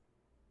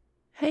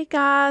Hey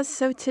guys,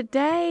 so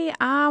today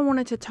I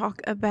wanted to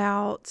talk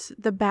about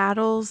the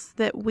battles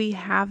that we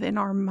have in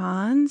our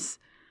minds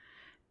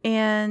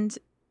and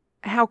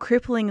how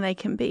crippling they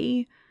can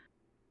be.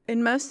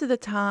 And most of the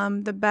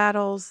time, the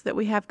battles that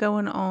we have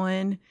going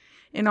on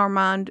in our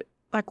mind,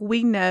 like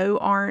we know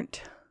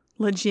aren't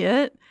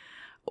legit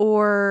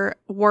or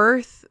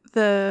worth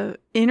the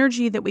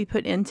energy that we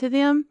put into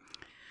them,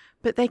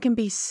 but they can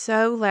be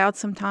so loud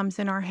sometimes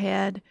in our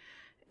head,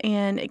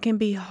 and it can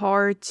be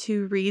hard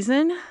to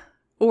reason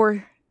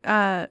or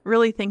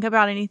really think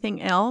about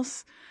anything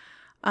else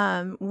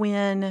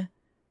when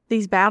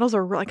these battles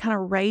are really kind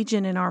of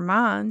raging in our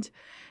mind.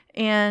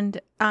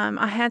 And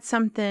I had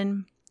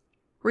something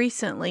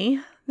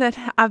recently that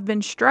I've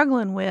been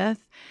struggling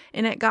with,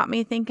 and it got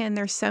me thinking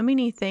there's so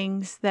many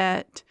things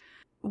that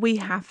we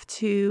have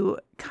to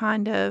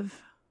kind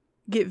of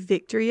get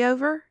victory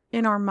over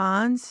in our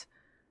minds.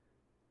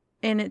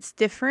 And it's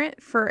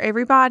different for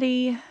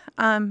everybody,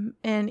 and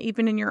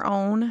even in your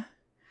own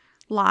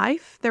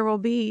life, there will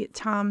be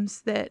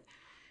times that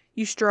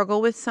you struggle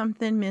with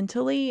something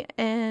mentally,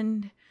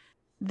 and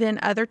then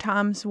other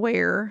times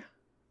where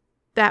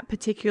that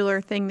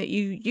particular thing that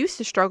you used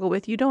to struggle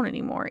with, you don't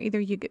anymore. Either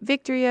you get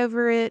victory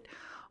over it,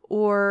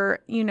 or,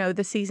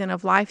 the season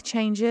of life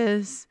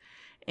changes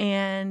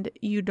and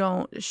you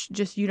don't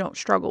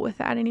struggle with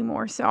that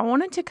anymore. So I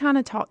wanted to kind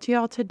of talk to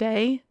y'all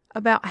today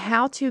about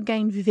how to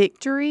gain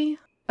victory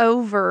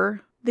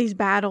over these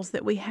battles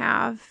that we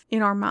have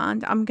in our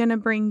mind. I'm going to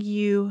bring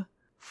you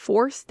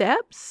 4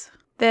 steps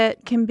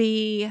that can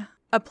be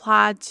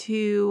applied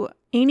to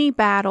any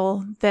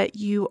battle that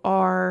you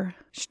are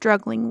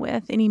struggling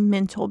with, any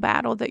mental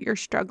battle that you're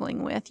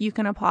struggling with. You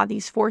can apply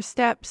these 4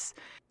 steps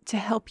to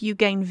help you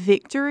gain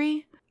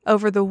victory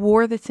over the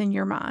war that's in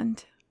your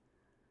mind.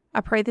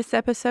 I pray this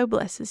episode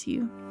blesses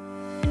you.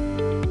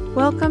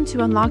 Welcome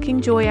to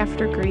Unlocking Joy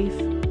After Grief.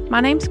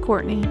 My name's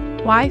Courtney,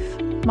 wife,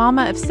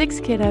 mama of 6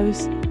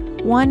 kiddos,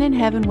 one in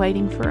heaven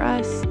waiting for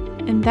us,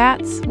 and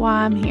that's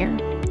why I'm here.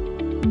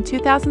 In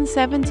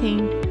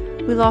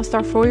 2017, we lost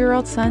our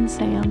 4-year-old son,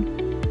 Sam,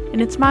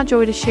 and it's my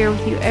joy to share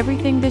with you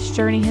everything this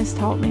journey has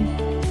taught me.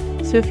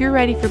 So if you're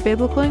ready for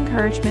biblical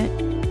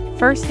encouragement,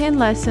 firsthand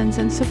lessons,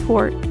 and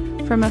support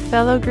from a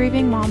fellow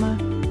grieving mama,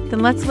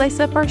 then let's lace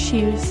up our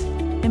shoes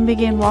and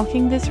begin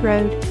walking this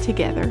road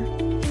together.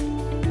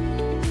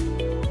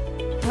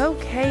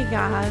 Okay,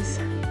 guys,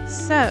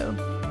 so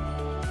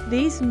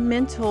these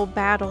mental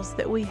battles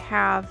that we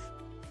have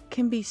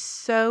can be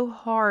so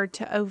hard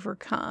to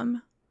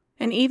overcome.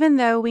 And even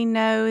though we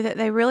know that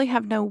they really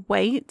have no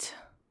weight,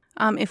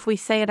 if we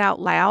say it out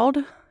loud,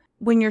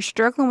 when you're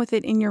struggling with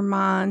it in your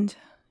mind,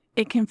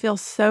 it can feel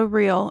so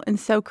real and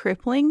so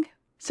crippling.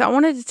 So I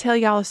wanted to tell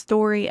y'all a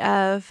story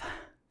of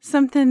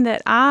something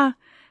that I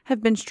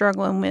have been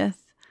struggling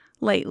with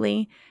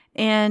lately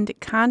and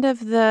kind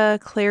of the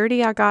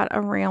clarity I got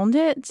around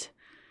it.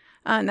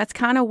 And that's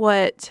kind of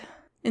what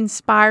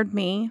inspired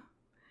me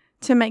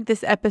to make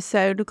this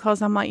episode,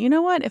 because I'm like, you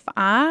know what? If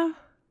I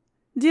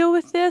deal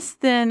with this,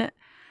 then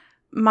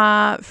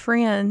my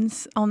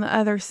friends on the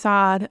other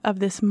side of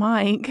this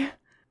mic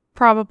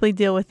probably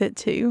deal with it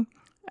too.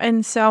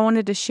 And so I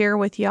wanted to share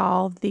with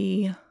y'all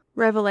the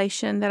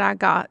revelation that I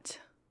got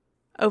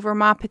over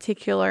my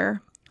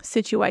particular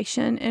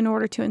situation in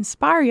order to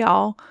inspire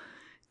y'all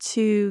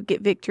to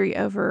get victory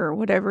over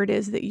whatever it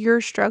is that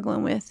you're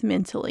struggling with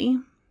mentally.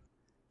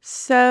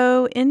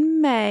 So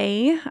in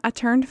May, I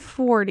turned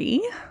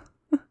 40.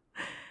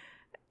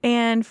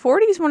 And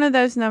 40 is one of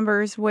those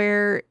numbers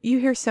where you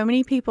hear so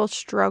many people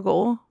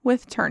struggle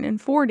with turning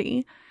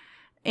 40.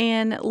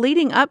 And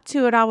leading up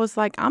to it, I was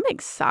like, I'm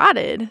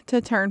excited to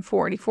turn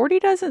 40. 40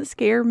 doesn't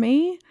scare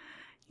me.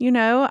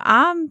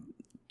 I'm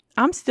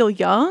still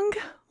young.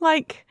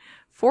 Like,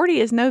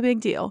 40 is no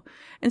big deal.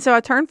 And so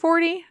I turned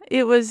 40.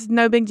 It was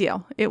no big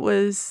deal. It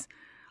was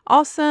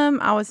awesome.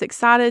 I was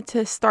excited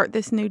to start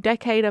this new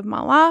decade of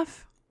my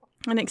life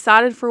and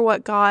excited for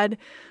what God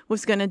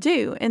was going to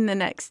do in the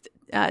next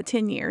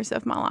 10 years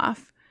of my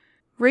life.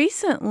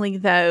 Recently,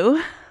 though,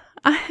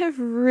 I have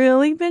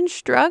really been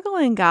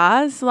struggling,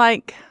 guys.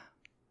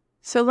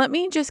 So let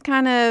me just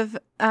kind of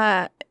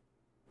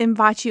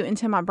invite you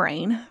into my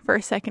brain for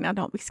a second. Now,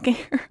 don't be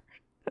scared.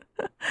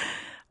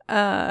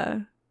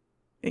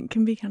 It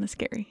can be kind of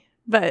scary.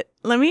 But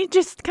let me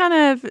just kind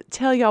of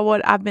tell y'all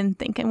what I've been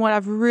thinking, what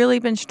I've really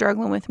been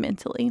struggling with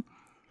mentally.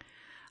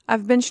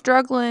 I've been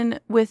struggling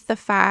with the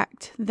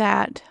fact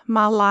that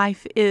my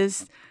life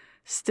is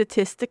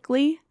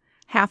statistically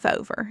half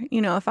over.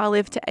 If I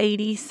live to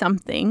 80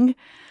 something,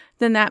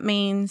 then that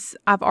means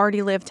I've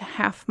already lived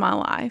half my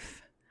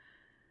life.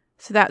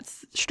 So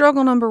that's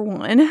struggle number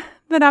 1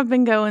 that I've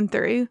been going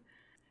through.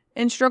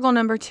 And struggle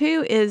number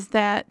 2 is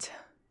that,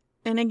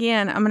 and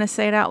again, I'm going to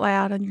say it out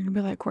loud and you're going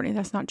to be like, Courtney,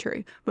 that's not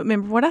true. But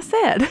remember what I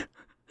said,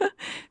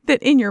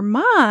 that in your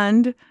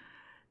mind,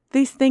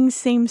 these things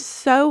seem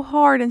so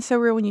hard and so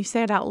real. When you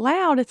say it out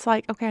loud, it's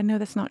like, okay, I know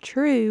that's not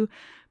true,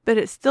 but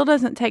it still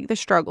doesn't take the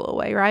struggle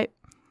away, right?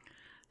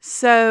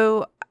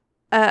 So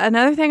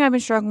Another thing I've been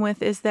struggling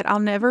with is that I'll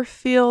never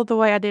feel the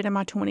way I did in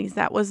my 20s.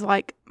 That was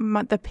like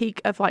the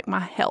peak of like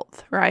my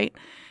health, right?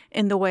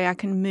 And the way I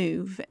can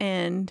move.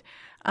 And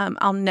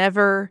I'll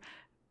never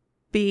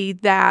be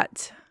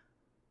that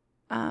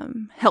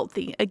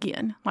healthy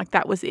again. Like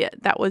that was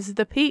it. That was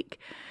the peak.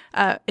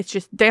 It's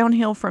just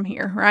downhill from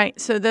here, right?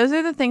 So those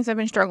are the things I've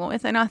been struggling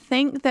with. And I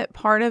think that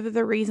part of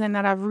the reason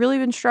that I've really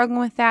been struggling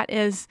with that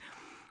is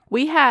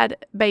we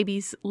had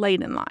babies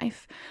late in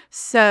life.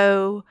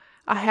 So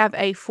I have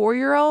a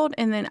 4-year-old,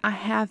 and then I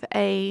have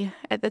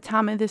at the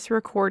time of this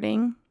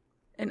recording,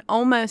 an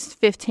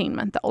almost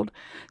 15-month-old.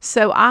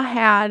 So I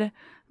had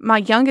my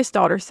youngest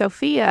daughter,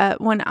 Sophia,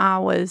 when I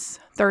was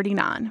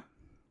 39.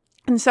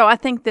 And so I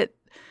think that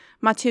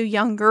my 2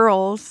 young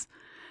girls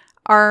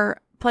are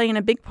playing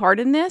a big part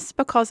in this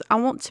because I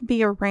want to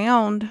be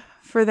around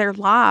for their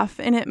life.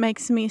 And it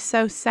makes me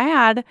so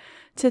sad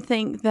to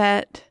think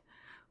that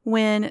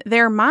when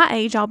they're my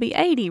age, I'll be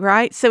 80,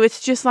 right? So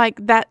it's just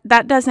like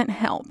that doesn't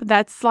help.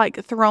 That's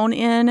like thrown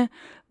in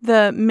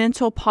the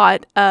mental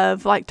pot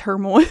of like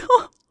turmoil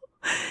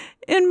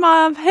in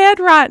my head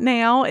right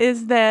now,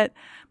 is that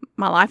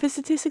my life is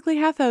statistically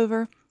half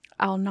over.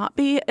 I'll not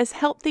be as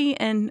healthy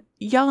and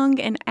young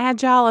and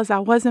agile as I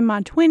was in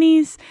my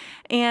 20s.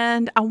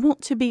 And I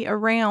want to be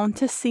around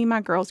to see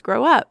my girls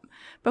grow up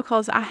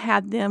because I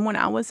had them when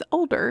I was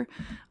older.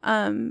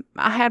 I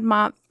had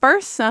my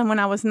first son when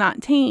I was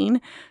 19.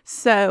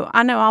 So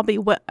I know I'll be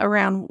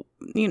around,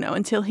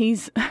 until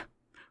he's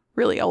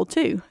really old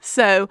too.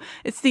 So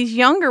it's these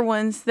younger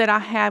ones that I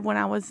had when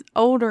I was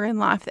older in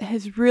life that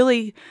has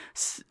really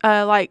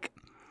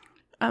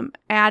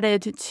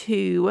added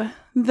to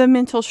the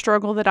mental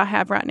struggle that I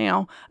have right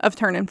now of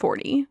turning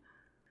 40.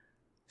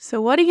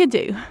 So what do you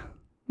do?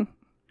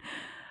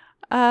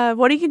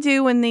 What do you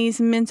do when these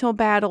mental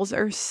battles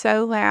are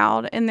so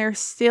loud and they're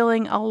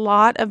stealing a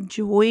lot of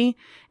joy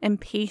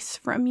and peace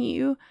from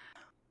you?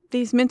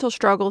 These mental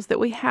struggles that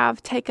we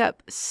have take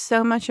up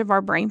so much of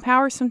our brain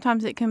power.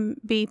 Sometimes it can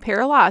be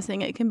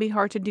paralyzing. It can be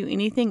hard to do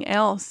anything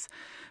else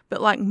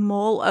but like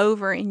mull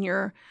over in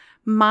your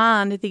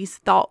mind these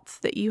thoughts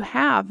that you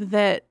have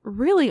that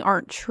really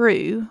aren't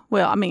true.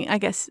 Well, I mean, I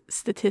guess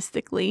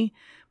statistically,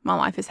 my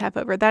life is half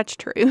over. That's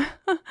true.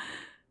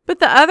 But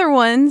the other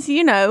ones,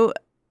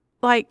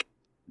 like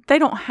they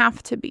don't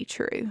have to be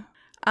true.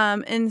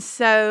 And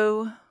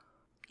so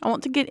I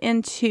want to get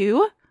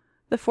into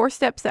the 4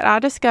 steps that I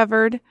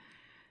discovered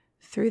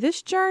through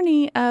this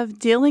journey of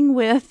dealing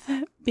with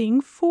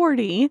being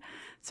 40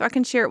 so I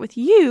can share it with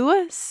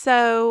you.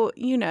 So,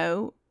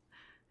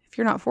 if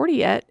you're not 40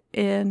 yet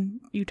and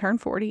you turn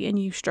 40 and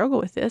you struggle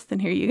with this, then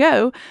here you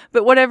go.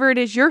 But whatever it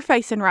is you're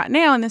facing right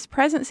now in this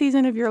present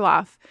season of your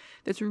life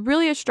that's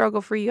really a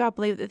struggle for you, I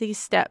believe that these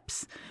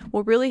steps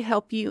will really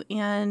help you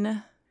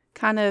in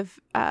kind of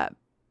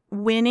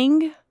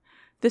winning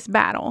this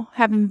battle,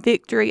 having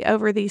victory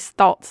over these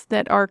thoughts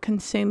that are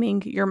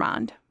consuming your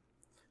mind.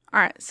 All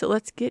right, so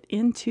let's get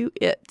into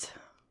it.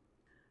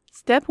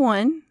 Step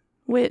 1,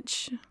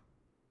 which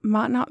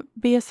might not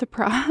be a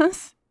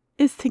surprise,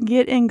 is to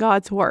get in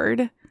God's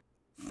Word.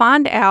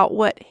 Find out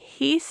what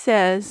He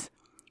says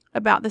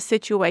about the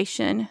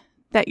situation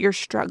that you're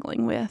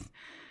struggling with,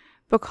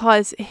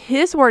 because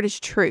His Word is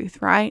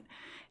truth, right?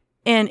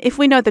 And if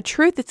we know the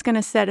truth, it's going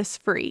to set us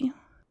free.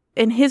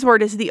 And His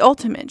Word is the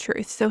ultimate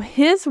truth. So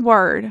His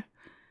Word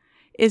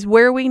is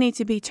where we need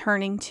to be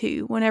turning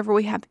to whenever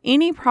we have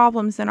any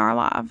problems in our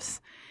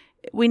lives.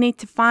 We need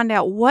to find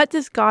out, what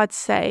does God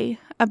say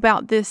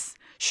about this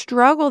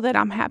struggle that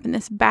I'm having,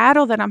 this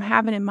battle that I'm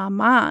having in my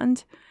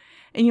mind?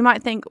 And you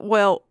might think,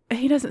 well,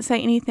 He doesn't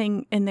say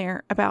anything in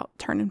there about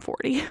turning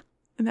 40.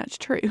 And that's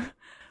true.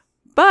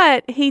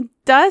 But He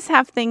does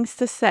have things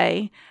to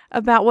say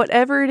about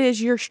whatever it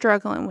is you're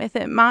struggling with.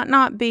 It might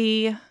not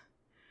be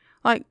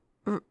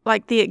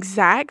like the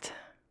exact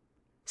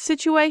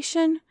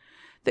situation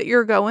that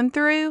you're going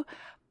through,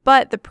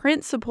 but the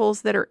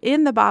principles that are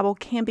in the Bible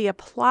can be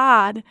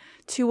applied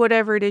to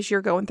whatever it is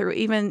you're going through,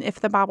 even if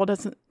the Bible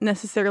doesn't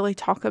necessarily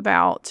talk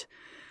about,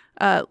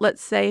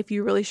 let's say, if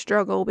you really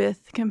struggle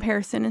with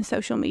comparison in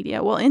social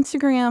media. Well,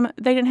 Instagram,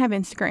 they didn't have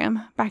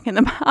Instagram back in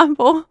the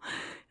Bible.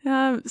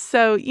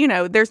 So,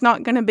 there's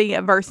not going to be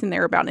a verse in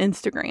there about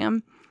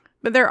Instagram,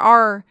 but there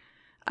are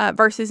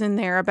verses in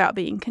there about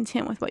being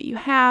content with what you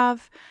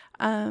have,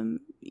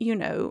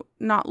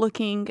 not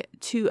looking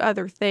to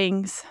other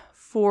things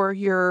for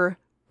your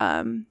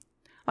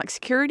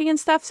security and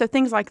stuff. So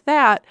things like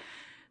that,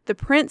 the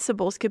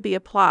principles could be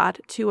applied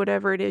to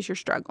whatever it is you're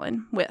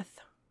struggling with.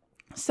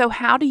 So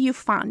how do you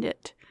find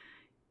it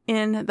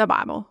in the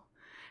Bible?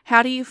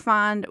 How do you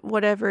find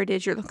whatever it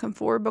is you're looking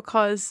for?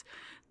 Because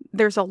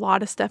there's a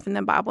lot of stuff in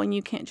the Bible, and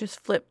you can't just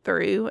flip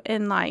through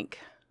and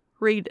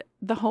read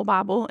the whole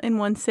Bible in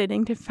one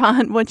sitting to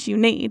find what you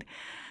need.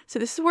 So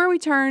this is where we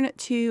turn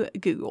to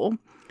Google.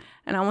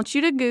 And I want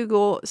you to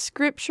Google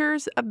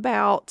scriptures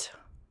about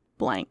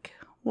blank,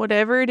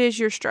 whatever it is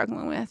you're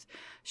struggling with.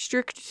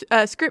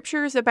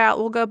 Scriptures about,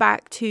 we'll go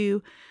back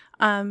to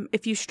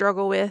if you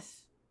struggle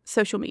with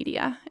social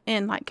media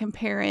and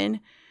comparing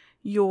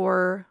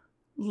your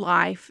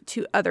life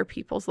to other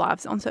people's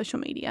lives on social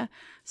media.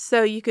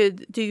 So you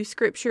could do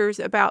scriptures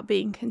about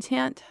being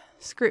content,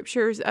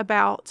 scriptures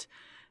about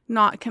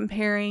not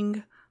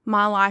comparing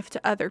my life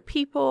to other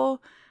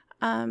people,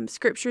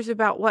 scriptures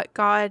about what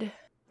God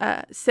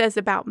says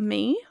about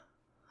me,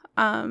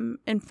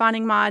 and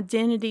finding my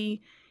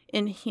identity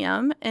in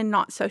Him and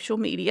not social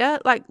media.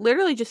 Like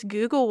literally just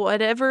Google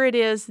whatever it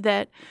is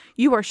that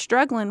you are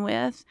struggling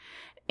with,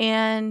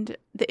 and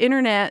the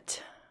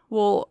internet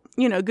will,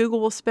 Google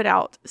will spit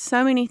out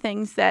so many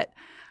things that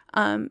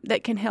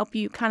that can help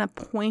you kind of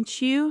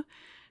point you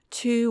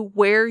to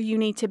where you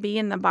need to be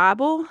in the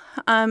Bible.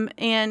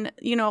 And,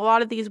 a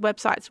lot of these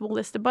websites will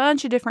list a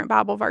bunch of different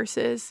Bible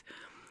verses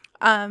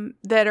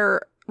that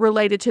are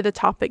related to the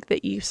topic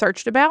that you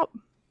searched about.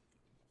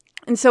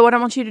 And so what I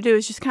want you to do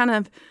is just kind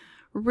of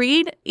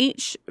read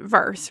each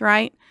verse,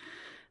 right,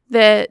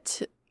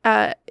 that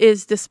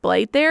is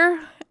displayed there,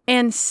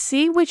 and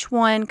see which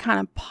one kind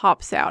of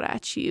pops out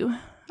at you.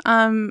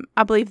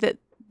 I believe that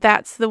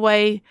that's the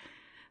way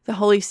the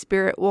Holy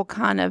Spirit will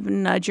kind of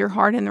nudge your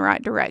heart in the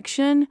right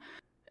direction.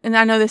 And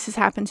I know this has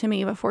happened to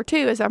me before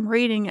too, as I'm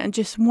reading, and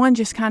just one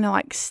just kind of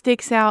like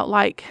sticks out,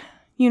 like,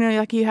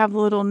 like you have a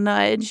little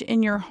nudge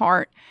in your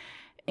heart.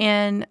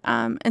 And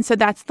so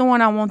that's the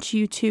one I want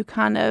you to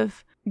kind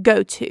of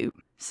go to.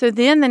 So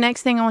then the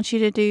next thing I want you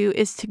to do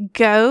is to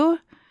go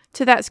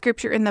to that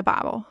scripture in the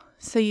Bible.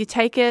 So you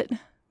take it,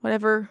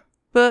 whatever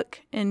book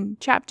and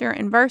chapter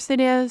and verse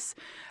it is,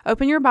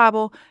 open your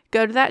Bible,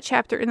 go to that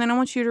chapter, and then I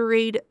want you to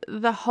read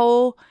the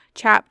whole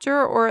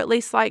chapter, or at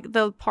least like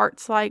the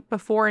parts like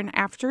before and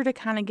after, to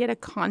kind of get a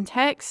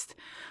context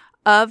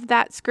of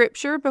that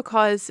scripture,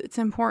 because it's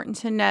important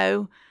to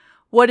know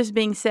what is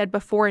being said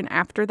before and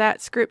after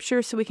that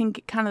scripture so we can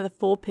get kind of the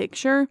full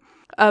picture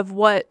of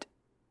what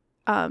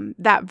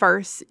that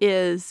verse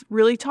is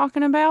really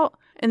talking about.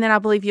 And then I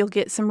believe you'll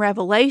get some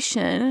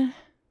revelation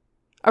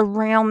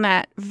around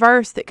that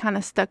verse that kind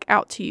of stuck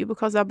out to you,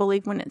 because I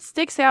believe when it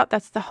sticks out,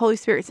 that's the Holy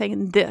Spirit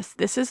saying,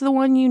 this is the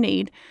one you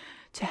need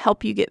to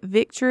help you get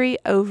victory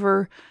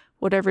over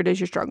whatever it is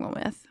you're struggling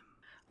with.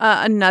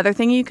 Another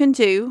thing you can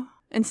do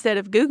instead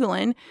of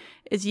Googling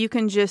is you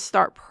can just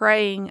start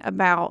praying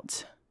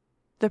about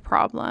the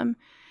problem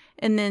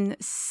and then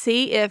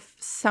see if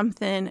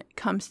something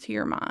comes to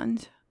your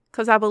mind.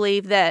 Because I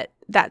believe that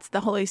that's the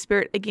Holy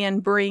Spirit, again,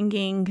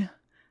 bringing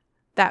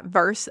that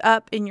verse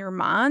up in your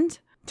mind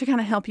to kind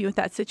of help you with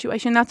that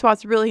situation. That's why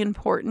it's really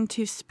important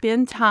to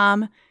spend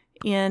time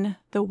in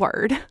the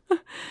Word.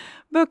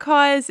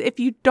 Because if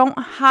you don't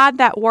hide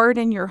that Word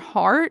in your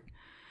heart,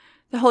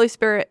 the Holy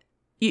Spirit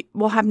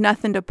will have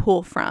nothing to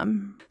pull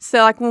from.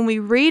 So like when we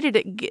read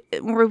it,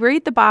 when we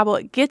read the Bible,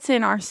 it gets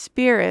in our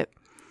spirit.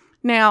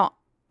 Now,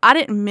 I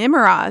didn't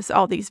memorize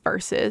all these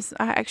verses.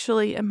 I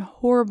actually am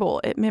horrible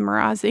at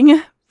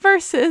memorizing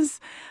verses.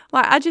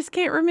 Like, I just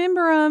can't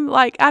remember them.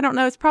 Like, I don't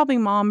know. It's probably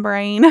mom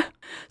brain.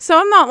 So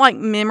I'm not like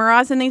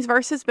memorizing these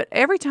verses, but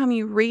every time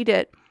you read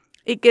it,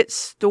 it gets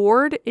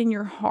stored in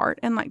your heart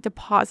and like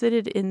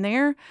deposited in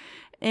there.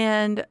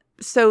 And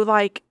so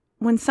like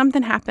when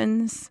something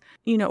happens,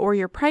 or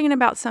you're praying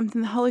about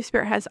something, the Holy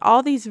Spirit has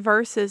all these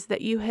verses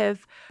that you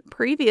have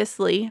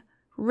previously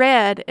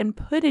read and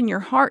put in your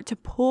heart to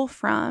pull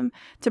from,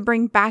 to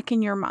bring back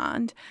in your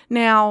mind.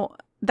 Now,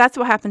 that's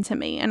what happened to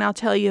me, and I'll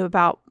tell you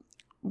about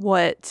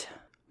what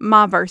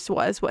my verse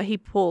was, what He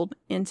pulled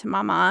into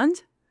my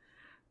mind.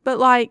 But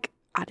like,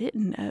 I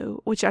didn't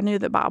know, which I knew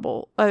the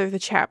Bible, or the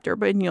chapter,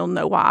 but you'll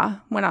know why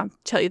when I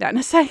tell you that in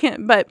a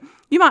second. But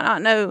you might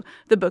not know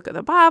the book of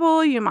the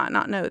Bible, you might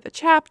not know the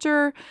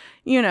chapter,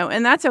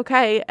 and that's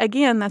okay.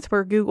 Again, that's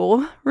where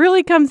Google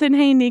really comes in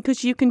handy,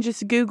 because you can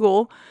just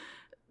Google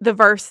the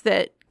verse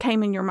that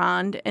came in your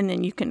mind, and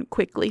then you can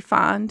quickly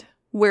find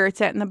where it's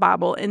at in the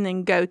Bible, and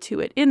then go to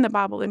it in the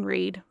Bible and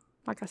read,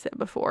 like I said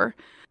before.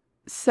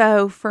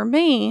 So for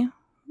me,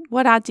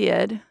 what I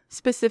did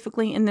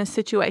specifically in this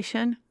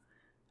situation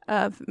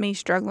of me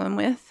struggling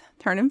with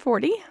turning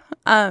 40,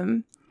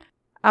 I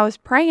was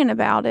praying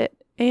about it,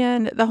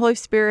 and the Holy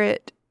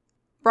Spirit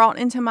brought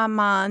into my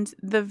mind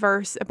the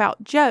verse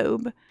about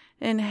Job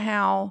and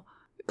how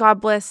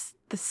God blessed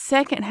the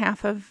second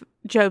half of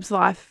Job's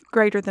life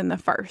greater than the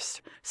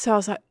first. So I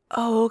was like,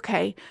 oh,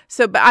 okay.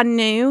 But I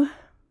knew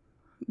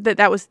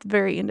that was the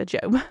very end of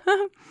Job.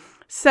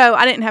 So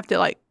I didn't have to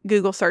like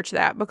Google search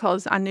that,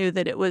 because I knew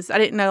that I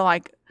didn't know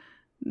like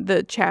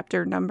the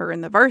chapter number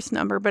and the verse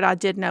number, but I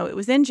did know it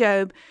was in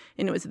Job,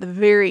 and it was the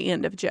very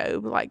end of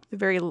Job, like the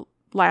very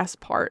last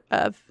part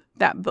of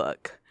that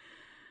book.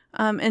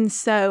 And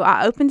so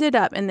I opened it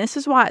up, and this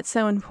is why it's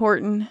so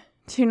important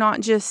to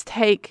not just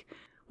take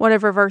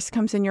whatever verse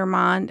comes in your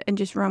mind and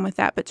just run with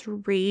that, but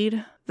to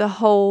read the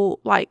whole,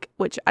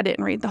 which I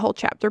didn't read the whole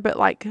chapter, but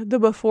like the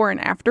before and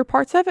after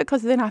parts of it,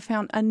 because then I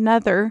found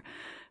another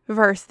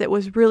verse that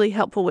was really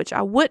helpful, which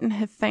I wouldn't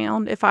have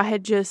found if I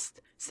had just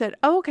said,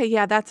 oh, okay,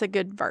 yeah, that's a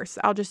good verse.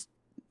 I'll just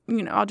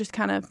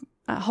kind of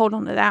hold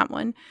on to that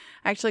one.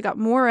 I actually got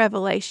more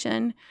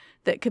revelation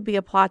that could be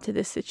applied to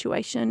this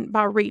situation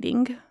by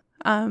reading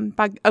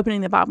by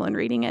opening the Bible and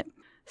reading it.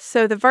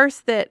 So the verse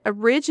that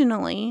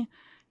originally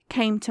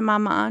came to my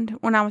mind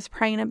when I was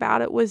praying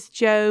about it was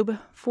Job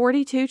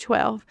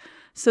 42:12.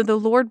 So the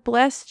Lord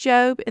blessed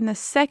Job in the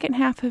second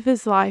half of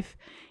his life,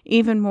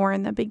 even more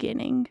in the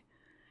beginning.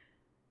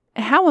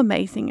 How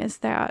amazing is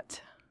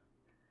that?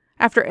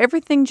 After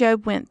everything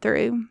Job went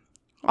through,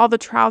 all the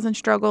trials and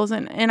struggles,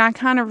 and I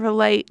kind of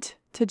relate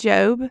to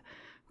Job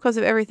because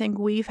of everything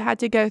we've had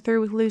to go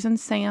through with losing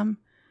Sam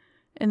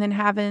and then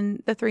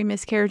having the 3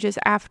 miscarriages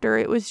after.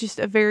 It was just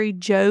a very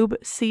Job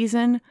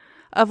season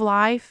of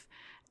life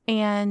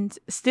and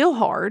still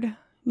hard.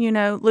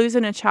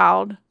 Losing a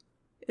child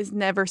is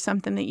never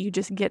something that you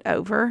just get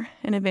over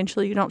and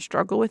eventually you don't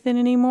struggle with it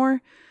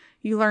anymore.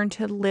 You learn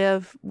to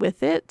live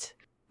with it,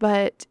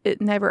 but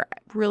it never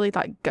really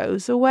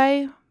goes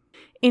away.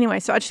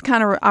 Anyway, so I just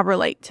I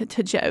relate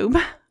to Job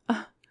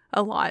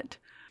a lot.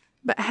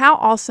 But how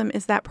awesome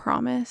is that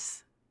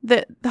promise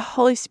that the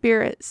Holy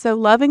Spirit so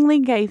lovingly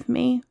gave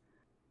me,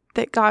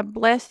 that God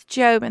blessed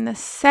Job in the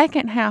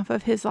second half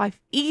of his life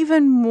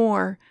even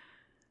more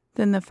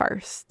than the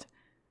first.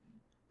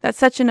 That's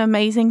such an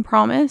amazing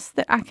promise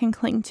that I can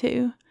cling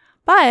to.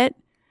 But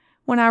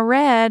when I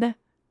read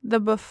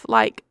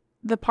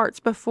the parts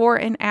before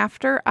and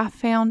after, I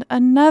found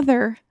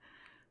another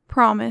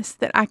promise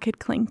that I could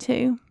cling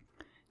to.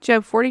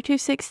 Job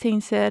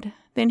 42:16 said,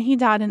 "Then he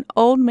died an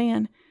old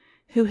man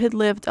who had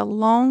lived a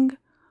long,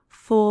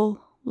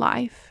 full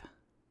life."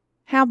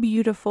 How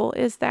beautiful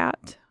is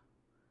that?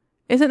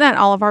 Isn't that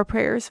all of our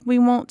prayers? We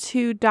want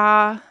to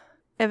die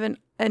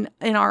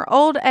in our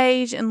old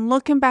age, and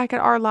looking back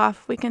at our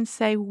life, we can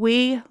say,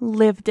 we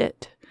lived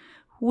it.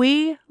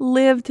 We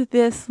lived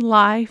this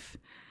life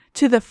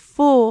to the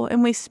full,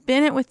 and we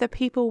spent it with the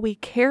people we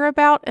care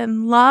about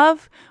and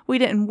love. We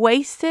didn't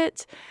waste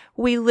it.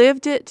 We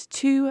lived it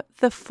to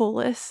the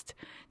fullest,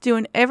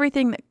 doing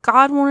everything that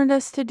God wanted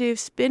us to do,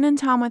 spending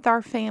time with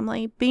our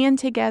family, being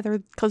together,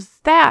 because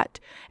that,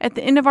 at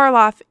the end of our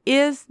life,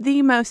 is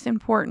the most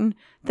important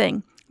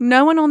thing.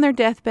 No one on their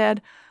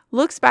deathbed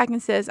looks back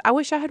and says, I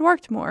wish I had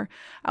worked more.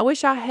 I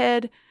wish I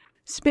had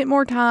spent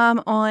more time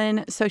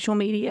on social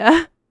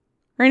media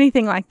or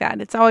anything like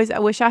that. It's always, I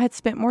wish I had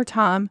spent more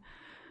time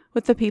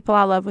with the people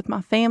I love, with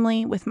my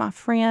family, with my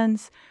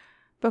friends,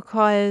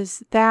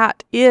 because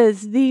that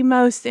is the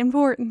most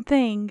important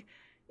thing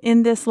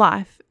in this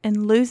life.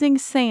 And losing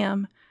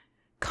Sam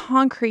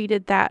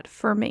concreted that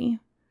for me.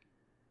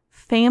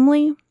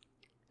 Family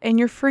and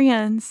your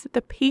friends,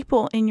 the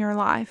people in your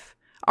life,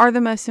 are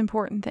the most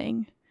important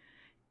thing.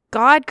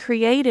 God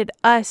created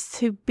us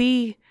to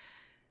be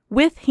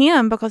with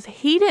Him because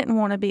He didn't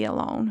want to be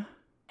alone.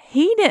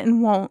 He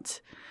didn't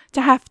want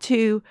to have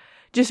to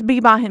just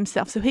be by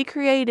Himself. So He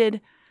created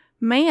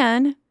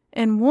man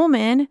and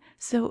woman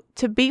so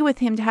to be with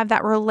Him, to have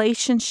that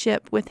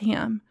relationship with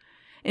Him.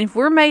 And if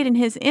we're made in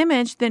His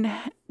image, then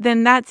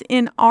that's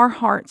in our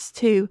hearts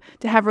too,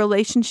 to have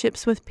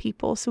relationships with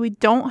people. So we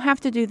don't have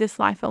to do this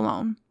life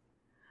alone.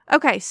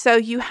 Okay, so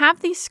you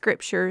have these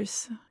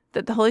scriptures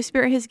that the Holy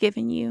Spirit has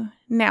given you.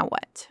 Now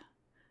what?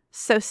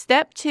 So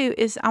step 2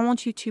 is I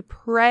want you to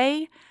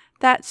pray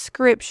that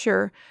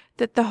scripture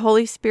that the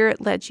Holy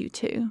Spirit led you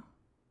to.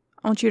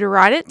 I want you to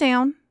write it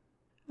down.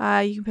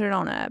 You can put it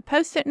on a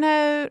Post-it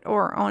note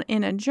or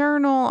in a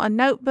journal, a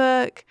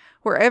notebook,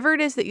 wherever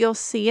it is that you'll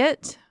see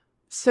it,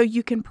 so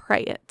you can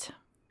pray it.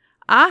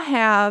 I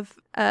have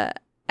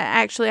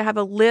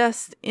a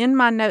list in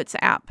my notes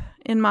app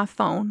in my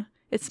phone.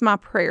 It's my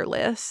prayer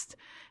list,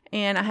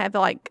 and I have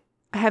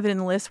it in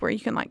the list where you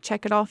can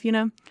check it off,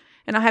 And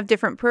I have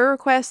different prayer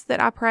requests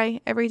that I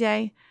pray every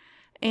day.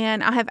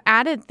 And I have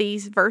added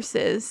these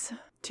verses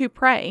to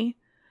pray.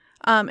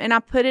 And I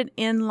put it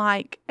in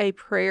a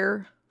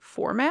prayer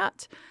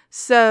format.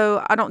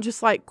 So I don't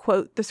just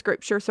quote the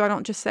scripture. So I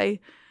don't just say,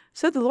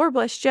 so the Lord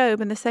blessed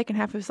Job in the second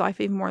half of his life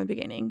even more in the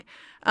beginning.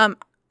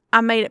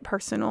 I made it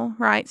personal,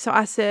 right? So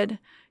I said,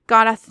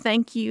 God, I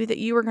thank you that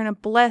you are going to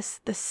bless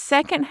the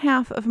second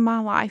half of my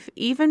life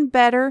even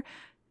better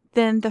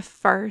than the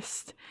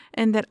first,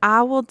 and that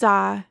I will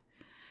die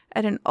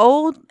at an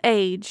old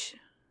age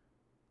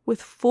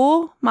with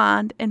full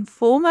mind and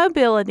full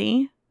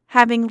mobility,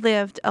 having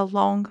lived a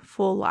long,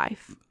 full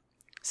life.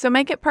 So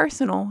make it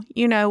personal.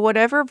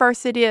 Whatever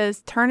verse it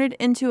is, turn it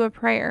into a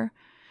prayer,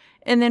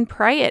 and then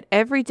pray it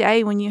every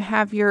day when you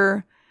have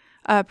your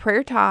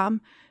prayer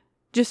time.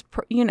 Just,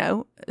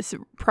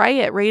 pray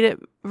it, read it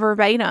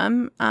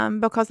verbatim,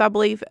 because I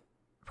believe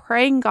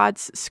praying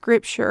God's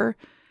scripture,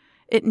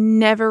 it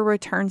never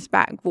returns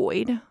back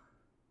void.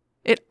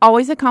 It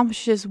always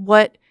accomplishes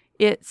what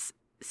it's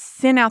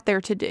sent out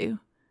there to do.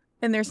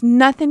 And there's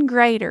nothing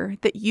greater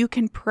that you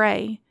can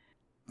pray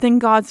than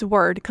God's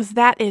word, because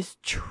that is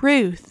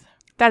truth.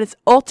 That is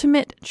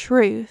ultimate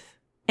truth.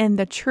 And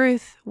the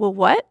truth will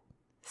what?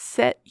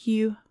 Set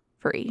you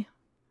free.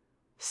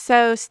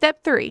 So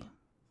step 3,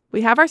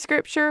 we have our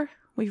scripture.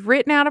 We've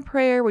written out a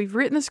prayer. We've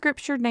written the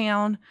scripture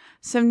down.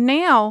 So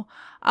now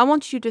I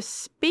want you to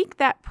speak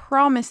that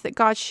promise that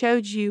God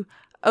showed you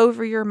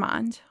over your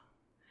mind.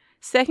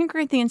 2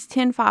 Corinthians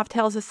 10:5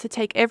 tells us to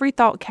take every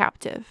thought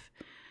captive.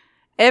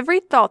 Every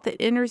thought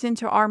that enters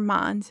into our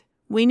mind,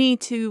 we need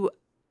to,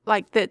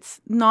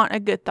 that's not a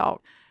good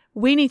thought.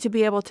 We need to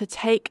be able to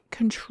take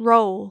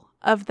control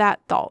of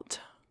that thought.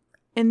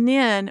 And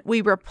then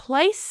we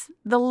replace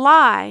the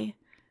lie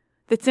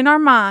that's in our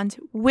mind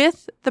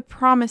with the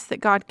promise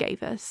that God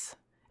gave us.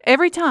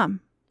 Every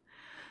time.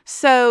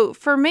 So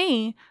for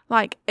me,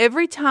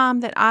 every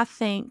time that I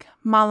think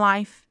my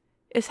life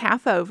is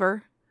half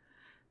over,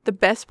 the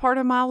best part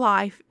of my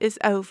life is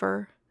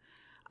over.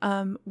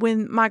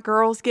 When my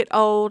girls get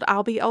old,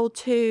 I'll be old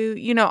too.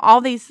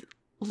 All these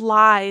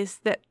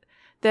lies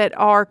that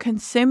are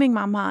consuming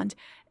my mind.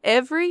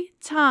 Every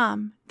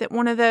time that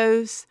one of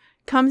those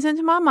comes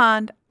into my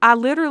mind, I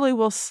literally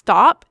will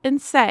stop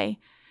and say,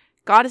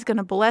 God is going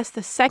to bless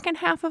the second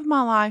half of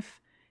my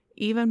life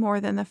even more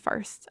than the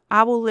first.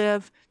 I will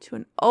live to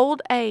an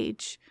old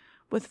age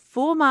with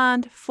full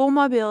mind, full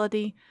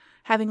mobility,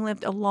 having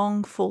lived a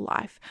long, full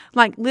life.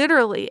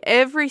 Literally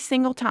every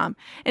single time.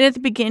 And at the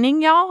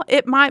beginning, y'all,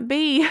 it might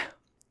be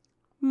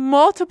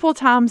multiple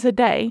times a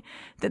day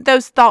that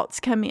those thoughts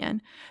come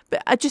in.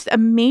 But I just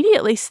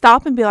immediately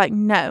stop and be like,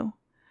 no,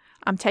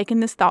 I'm taking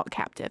this thought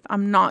captive.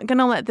 I'm not going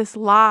to let this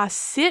lie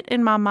sit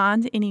in my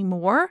mind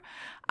anymore.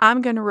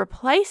 I'm going to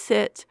replace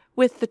it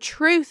with the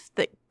truth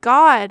that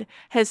God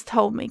has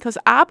told me, because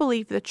I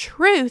believe the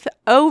truth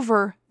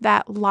over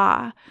that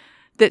lie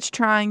that's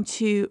trying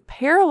to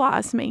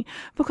paralyze me.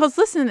 Because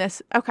listen to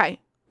this.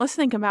 Okay, let's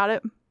think about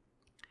it.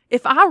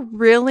 If I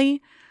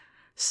really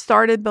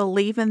started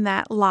believing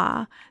that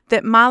lie,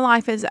 that my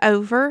life is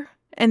over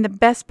and the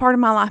best part of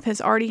my life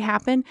has already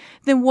happened,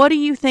 then what do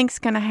you think's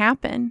going to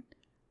happen?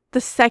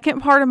 The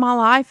second part of my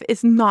life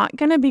is not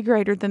going to be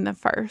greater than the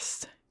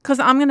first, because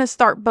I'm going to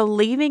start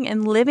believing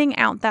and living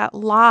out that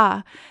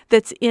lie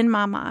that's in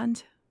my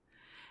mind.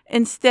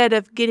 Instead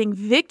of getting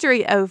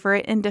victory over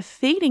it and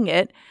defeating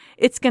it,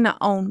 it's going to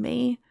own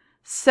me.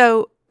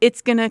 So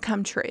it's going to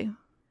come true.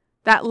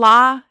 That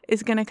lie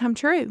is going to come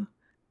true.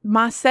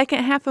 My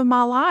second half of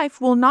my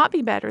life will not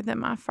be better than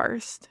my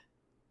first.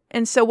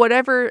 And so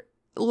whatever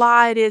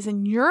lie it is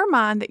in your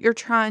mind that you're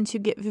trying to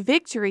get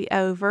victory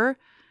over,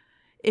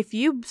 if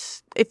you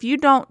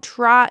don't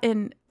try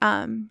and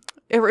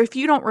or if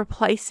you don't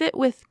replace it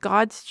with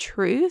God's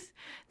truth,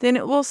 then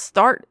it will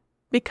start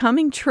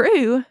becoming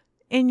true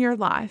in your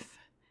life.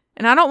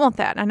 And I don't want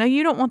that. I know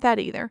you don't want that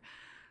either.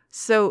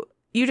 So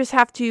you just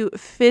have to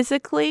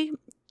physically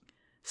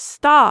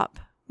stop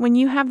when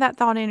you have that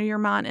thought into your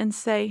mind and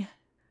say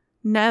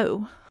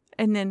no,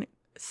 and then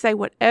say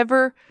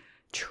whatever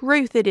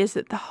truth it is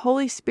that the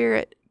Holy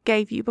Spirit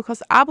gave you,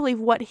 because I believe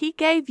what He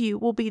gave you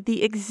will be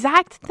the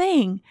exact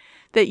thing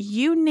that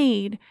you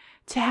need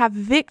to have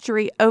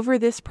victory over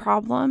this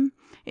problem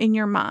in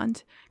your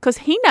mind. Because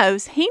He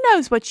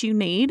knows what you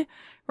need,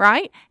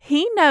 right?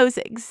 He knows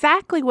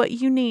exactly what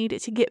you need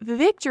to get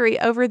victory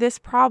over this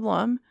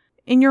problem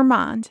in your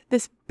mind,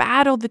 this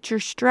battle that you're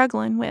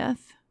struggling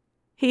with.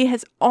 He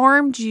has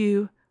armed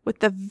you with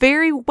the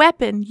very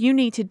weapon you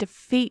need to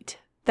defeat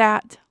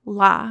that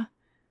lie.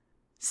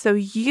 So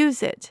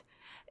use it.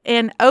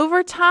 And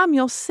over time,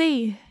 you'll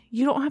see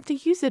you don't have to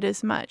use it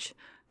as much.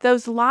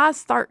 Those lies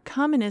start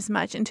coming as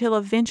much until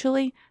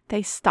eventually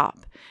they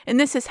stop. And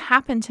this has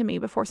happened to me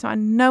before, so I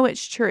know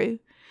it's true.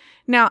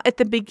 Now, at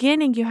the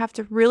beginning, you have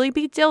to really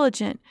be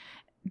diligent.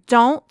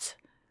 Don't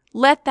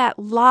let that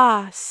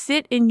lie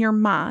sit in your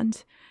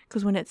mind,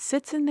 because when it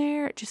sits in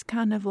there, it just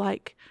kind of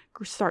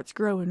starts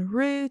growing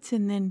roots,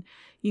 and then,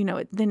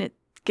 then it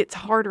gets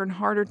harder and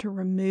harder to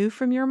remove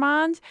from your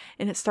mind,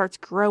 and it starts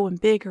growing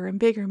bigger and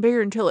bigger and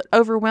bigger until it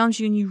overwhelms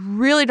you and you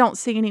really don't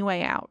see any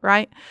way out,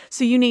 right?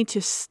 So you need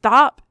to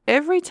stop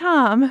every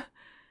time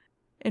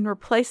and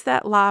replace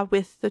that lie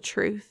with the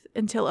truth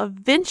until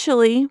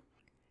eventually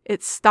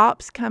it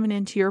stops coming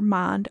into your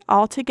mind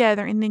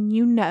altogether, and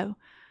then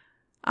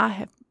I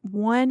have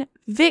won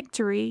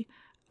victory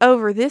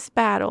over this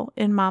battle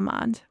in my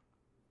mind.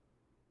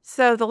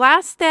 So the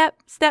last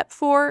step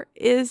 4,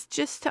 is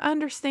just to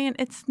understand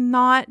it's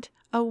not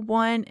a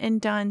one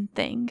and done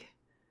thing.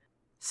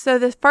 So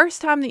the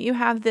first time that you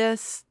have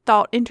this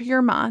thought into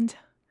your mind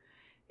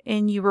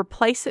and you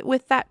replace it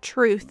with that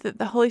truth that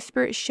the Holy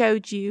Spirit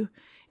showed you,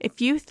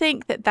 if you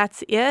think that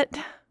that's it,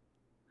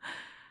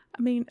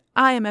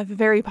 I am a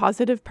very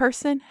positive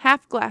person,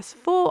 half glass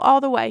full all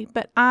the way,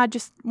 but I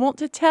just want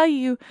to tell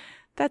you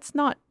that's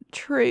not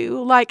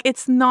true.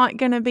 It's not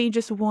going to be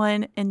just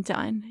one and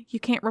done. You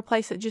can't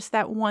replace it just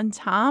that one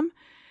time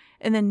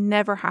and then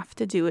never have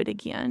to do it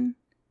again.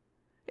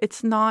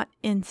 It's not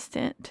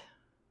instant.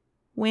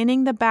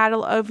 Winning the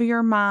battle over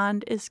your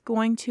mind is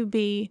going to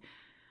be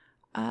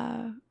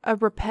a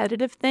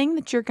repetitive thing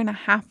that you're going to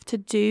have to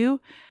do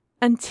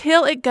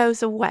until it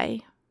goes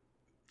away,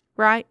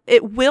 right?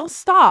 It will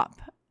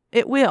stop.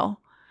 It will.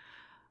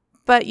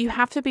 But you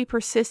have to be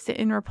persistent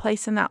in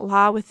replacing that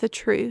lie with the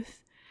truth.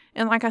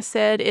 And like I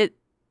said,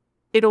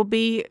 it'll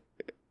be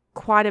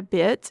quite a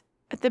bit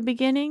at the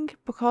beginning,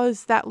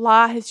 because that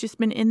lie has just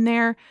been in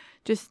there,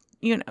 just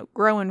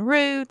growing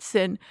roots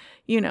and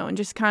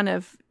just kind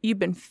of, you've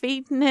been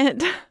feeding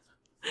it.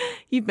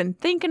 You've been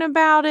thinking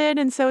about it.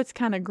 And so it's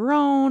kind of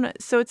grown.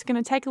 So it's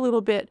going to take a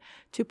little bit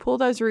to pull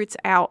those roots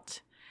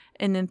out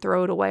and then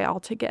throw it away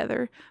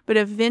altogether. But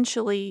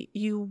eventually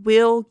you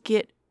will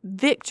get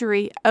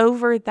victory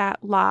over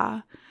that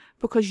lie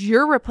because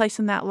you're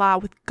replacing that lie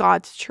with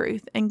God's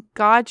truth. And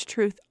God's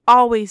truth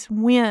always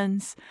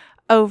wins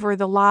over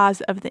the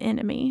lies of the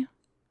enemy.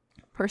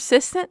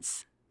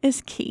 Persistence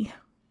is key.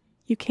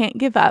 You can't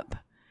give up.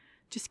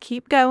 Just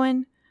keep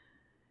going.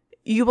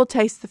 You will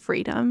taste the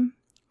freedom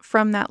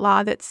from that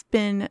lie that's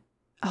been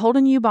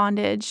holding you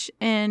bondage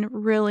and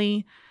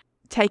really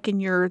taking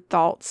your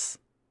thoughts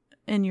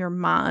and your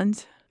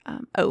mind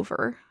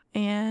over.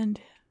 And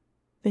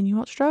then you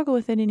won't struggle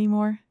with it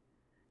anymore.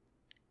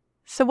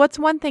 So what's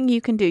one thing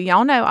you can do?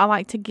 Y'all know I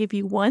like to give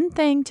you one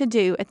thing to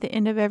do at the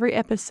end of every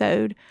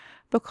episode,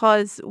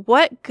 because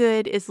what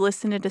good is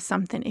listening to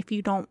something if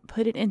you don't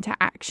put it into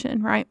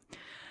action, right?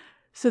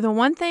 So the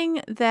one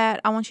thing that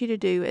I want you to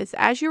do is,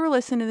 as you were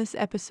listening to this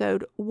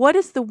episode, what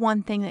is the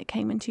one thing that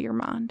came into your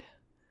mind?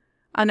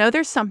 I know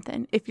there's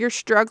something. If you're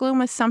struggling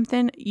with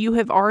something, you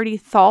have already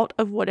thought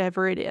of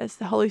whatever it is.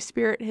 The Holy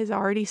Spirit has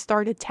already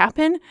started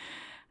tapping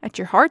at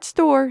your heart's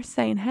door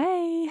saying,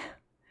 hey,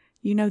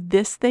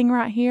 this thing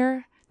right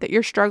here that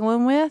you're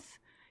struggling with?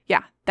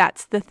 Yeah,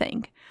 that's the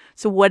thing.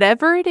 So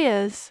whatever it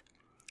is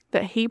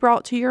that He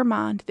brought to your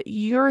mind that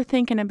you're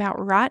thinking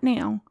about right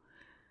now,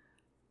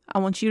 I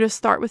want you to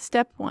start with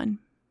step 1.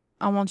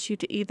 I want you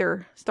to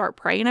either start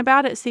praying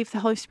about it, see if the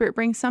Holy Spirit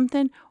brings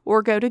something,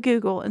 or go to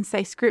Google and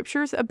say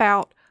scriptures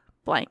about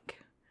blank.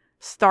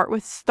 Start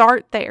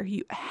there.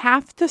 You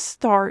have to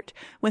start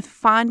with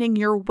finding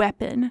your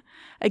weapon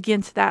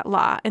against that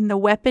lie. And the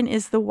weapon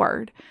is the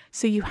word.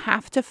 So you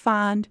have to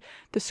find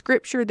the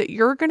scripture that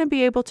you're going to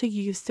be able to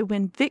use to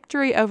win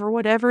victory over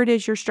whatever it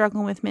is you're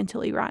struggling with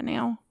mentally right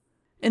now.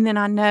 And then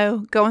I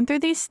know going through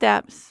these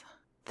steps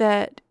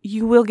that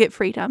you will get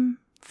freedom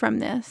from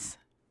this.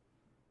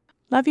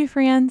 Love you,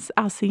 friends.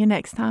 I'll see you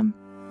next time.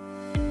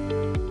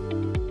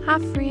 Hi,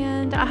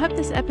 friend. I hope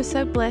this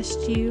episode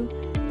blessed you.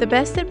 The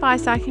best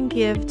advice I can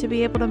give to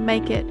be able to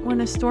make it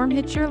when a storm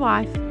hits your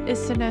life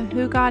is to know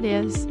who God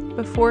is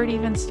before it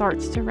even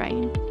starts to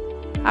rain.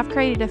 I've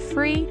created a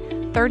free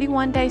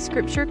 31-day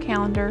scripture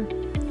calendar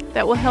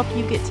that will help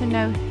you get to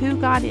know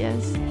who God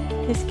is,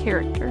 His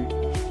character.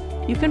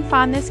 You can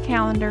find this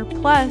calendar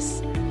plus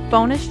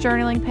bonus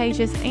journaling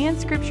pages and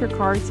scripture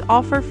cards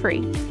all for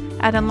free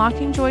at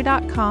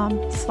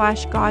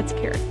unlockingjoy.com/God's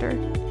character.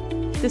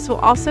 This will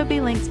also be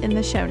linked in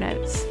the show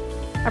notes.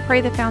 I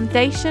pray the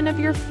foundation of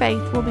your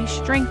faith will be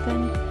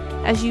strengthened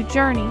as you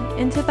journey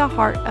into the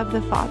heart of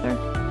the Father.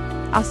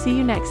 I'll see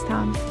you next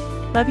time.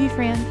 Love you,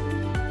 friend.